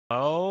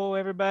Hello,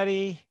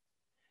 everybody.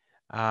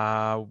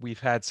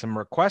 We've had some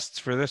requests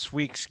for this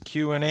week's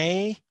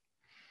Q&A,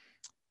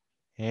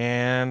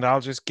 and I'll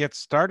just get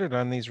started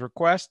on these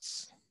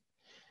requests.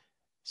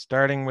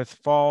 Starting with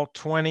Fall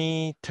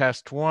 20,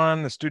 Test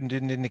 1. The student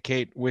didn't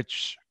indicate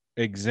which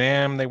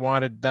exam they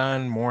wanted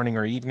done, morning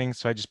or evening,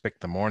 so I just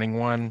picked the morning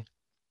one.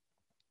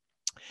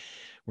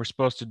 We're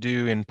supposed to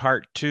do in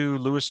Part 2,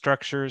 Lewis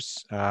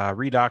structures.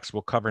 Redox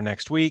we'll cover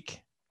next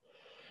week.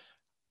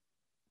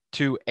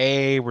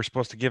 2A, we're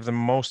supposed to give the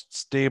most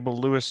stable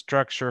Lewis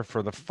structure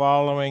for the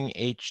following: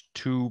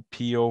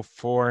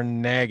 H2PO4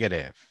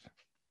 negative.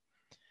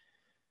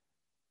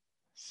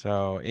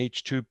 So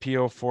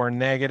H2PO4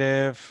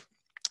 negative,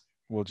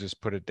 we'll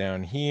just put it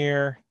down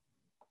here.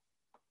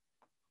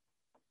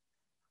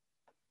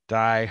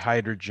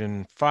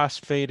 Dihydrogen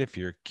phosphate, if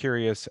you're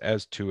curious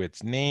as to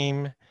its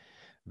name.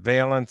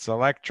 Valence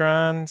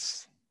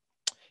electrons.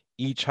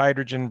 Each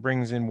hydrogen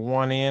brings in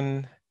one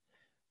in.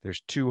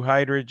 There's two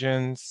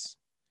hydrogens.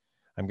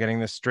 I'm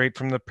getting this straight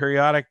from the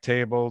periodic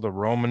table, the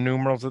Roman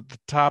numerals at the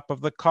top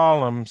of the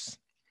columns.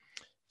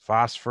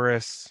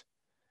 Phosphorus,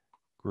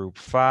 group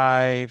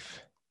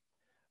 5,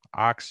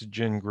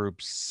 oxygen,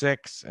 group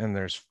 6, and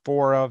there's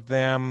 4 of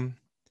them.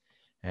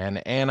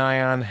 And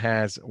anion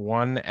has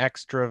one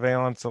extra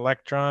valence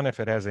electron if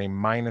it has a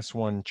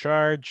 -1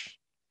 charge.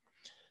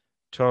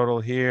 Total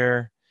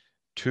here,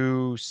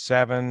 2,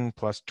 7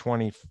 plus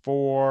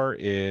 24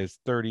 is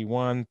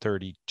 31,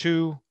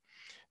 32.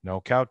 No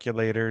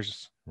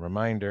calculators.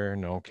 Reminder,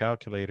 no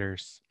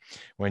calculators.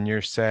 When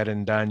you're said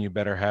and done, you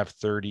better have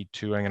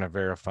 32. I'm going to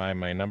verify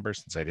my number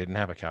since I didn't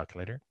have a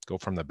calculator. Go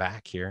from the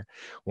back here.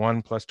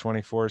 1 plus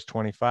 24 is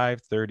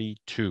 25,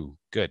 32.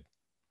 Good.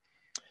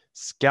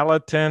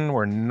 Skeleton,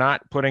 we're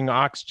not putting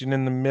oxygen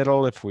in the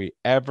middle if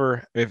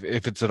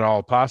it's at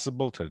all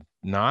possible to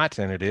not,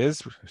 and it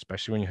is,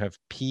 especially when you have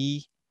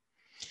P.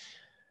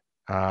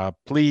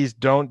 Please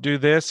don't do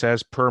this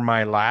as per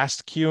my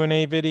last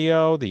Q&A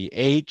video. The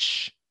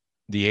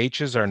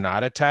H's are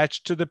not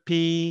attached to the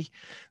P.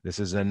 This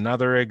is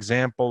another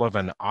example of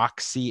an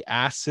oxy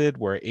acid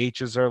where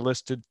H's are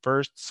listed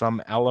first,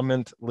 some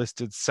element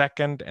listed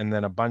second, and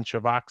then a bunch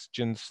of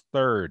oxygens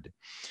third.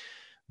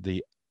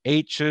 The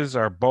H's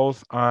are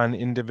both on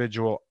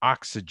individual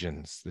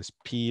oxygens. This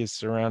P is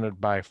surrounded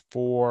by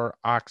 4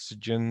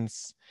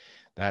 oxygens.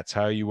 That's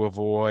how you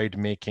avoid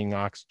making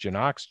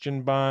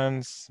oxygen-oxygen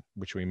bonds,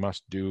 which we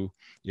must do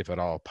if at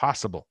all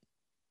possible.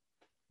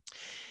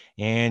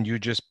 And you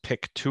just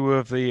pick 2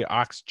 of the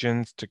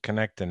oxygens to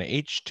connect an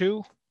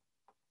H2.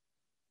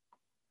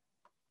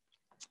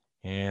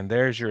 And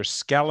there's your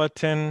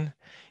skeleton.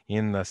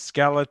 In the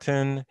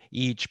skeleton,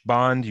 each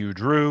bond you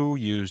drew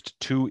used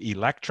 2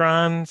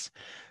 electrons.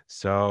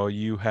 So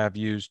you have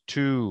used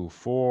 2,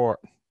 4,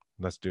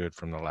 let's do it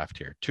from the left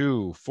here.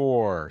 2,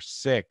 4,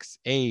 6,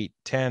 8,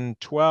 10,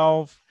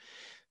 12.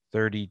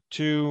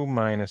 32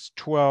 minus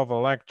 12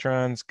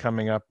 electrons,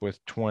 coming up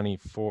with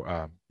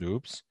 24,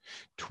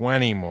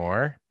 20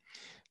 more.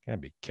 Gotta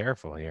be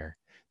careful here.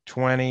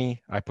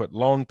 20, I put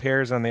lone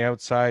pairs on the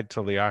outside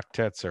till the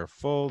octets are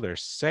full.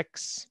 There's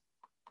 6,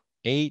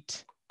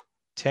 8,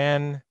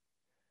 10,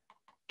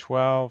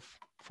 12,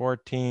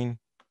 14,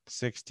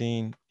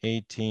 16,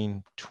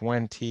 18,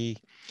 20.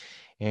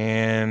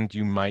 And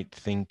you might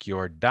think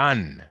you're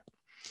done.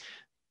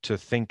 To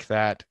think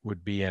that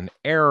would be an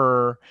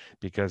error,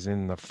 because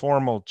in the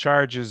formal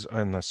charges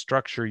and the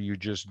structure you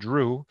just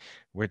drew,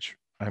 which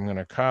I'm going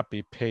to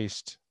copy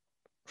paste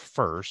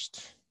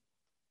first.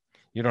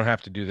 You don't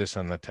have to do this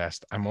on the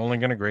test. I'm only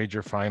going to grade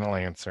your final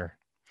answer.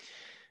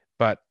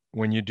 But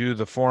when you do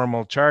the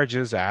formal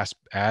charges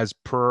as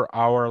per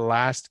our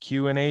last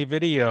Q&A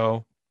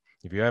video,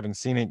 if you haven't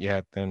seen it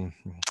yet, then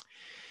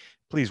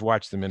please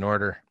watch them in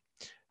order.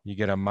 You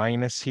get a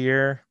minus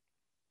here,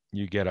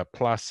 you get a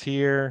plus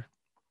here,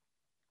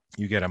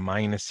 you get a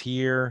minus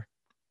here.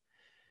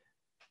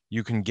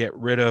 You can get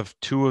rid of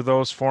 2 of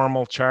those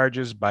formal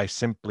charges by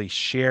simply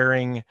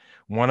sharing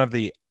one of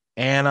the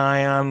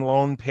anion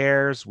lone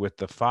pairs with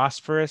the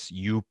phosphorus.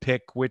 You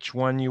pick which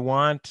one you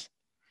want.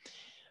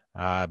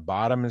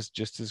 Bottom is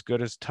just as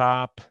good as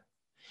top.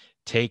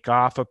 Take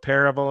off a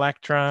pair of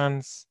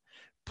electrons,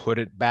 put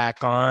it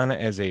back on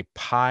as a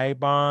pi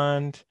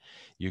bond.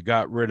 You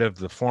got rid of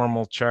the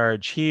formal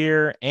charge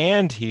here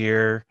and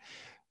here.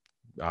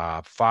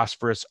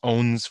 Phosphorus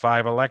owns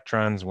 5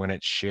 electrons when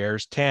it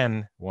shares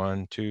 10.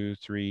 1, 2,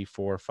 3,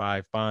 4,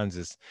 5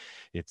 bonds.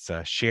 It's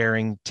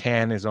sharing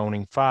 10 is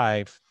owning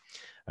 5.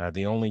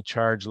 The only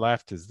charge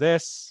left is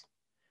this.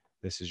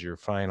 This is your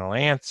final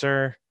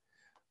answer,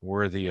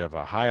 worthy of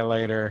a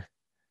highlighter.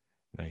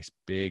 Nice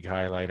big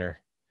highlighter.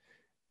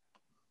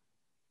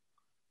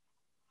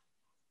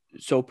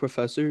 So,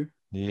 Professor?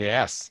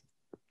 Yes.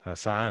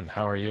 Hassan,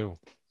 how are you?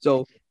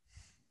 So,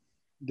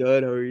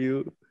 good. How are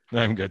you?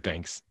 I'm good,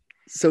 thanks.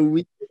 So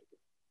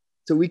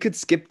we could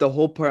skip the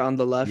whole part on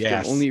the left and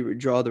Yes. only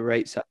draw the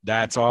right side.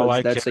 That's all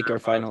I That's care like our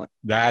about. final.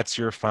 That's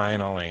your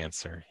final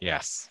answer.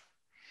 Yes.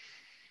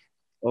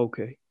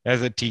 Okay.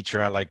 As a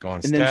teacher, I like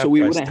going And then step so we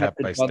by wouldn't have step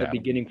to by draw the step.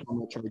 beginning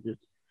formal charges.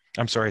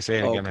 I'm sorry, say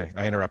it Oh, again. okay.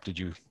 I interrupted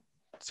you. And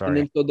Sorry.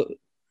 then so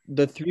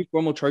the three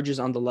formal charges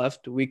on the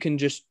left, we can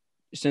just,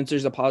 since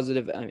there's a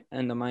positive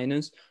and a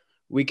minus,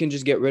 we can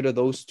just get rid of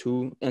those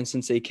two, and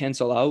since they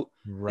cancel out,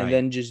 and Right.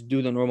 then just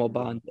do the normal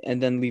bond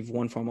and then leave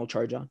one formal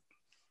charge on.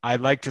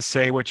 I'd like to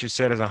say what you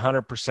said is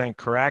 100%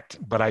 correct,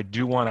 but I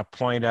do want to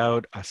point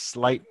out a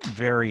slight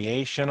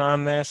variation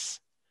on this.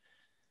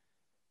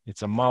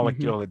 It's a Mm-hmm.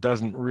 molecule that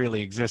doesn't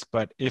really exist,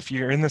 but if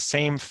you're in the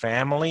same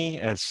family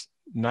as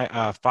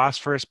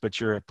phosphorus, but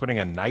you're putting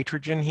a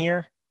nitrogen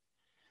here,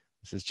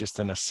 this is just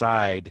an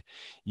aside,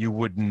 you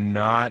would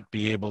not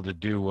be able to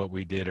do what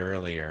we did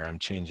earlier. I'm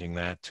changing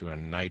that to a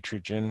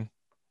nitrogen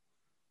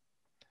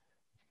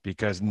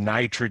because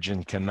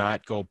nitrogen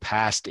cannot go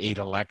past 8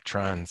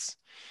 electrons,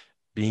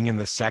 being in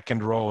the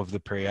second row of the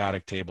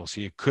periodic table.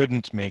 So you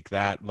couldn't make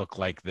that look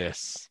like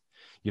this.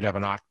 You'd have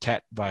an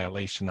octet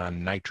violation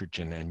on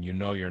nitrogen, and you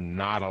know you're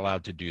not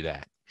allowed to do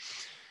that.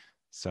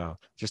 So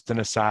just an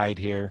aside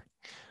here.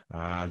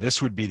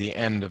 This would be the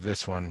end of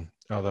this one.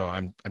 Although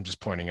I'm just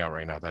pointing out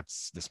right now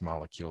this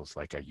molecule is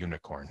like a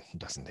unicorn. It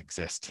doesn't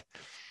exist.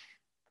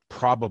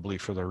 Probably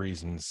for the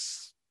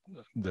reasons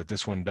that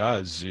this one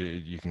does.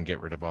 You can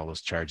get rid of all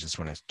those charges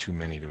when it's too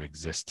many to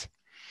exist.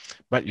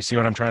 But you see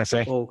what I'm trying to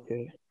say?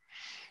 Okay.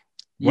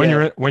 When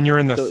Yeah. you're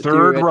in the So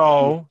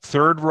theoretically,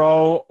 third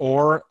row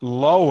or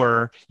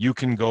lower, you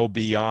can go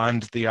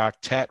beyond the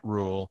octet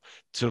rule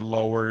to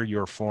lower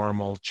your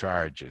formal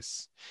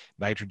charges.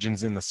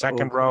 Nitrogen's in the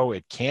second okay. row,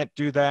 it can't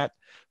do that.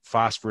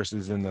 Phosphorus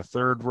is in the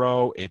third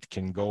row, it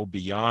can go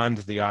beyond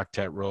the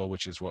octet rule,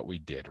 which is what we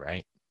did,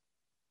 right?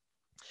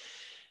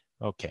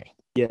 Okay.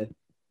 Yeah.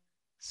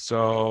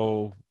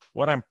 So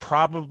what I'm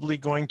probably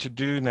going to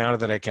do now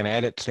that I can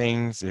edit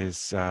things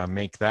is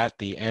make that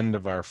the end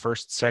of our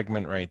first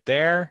segment right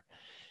there.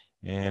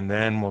 And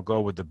then we'll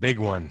go with the big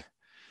one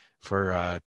for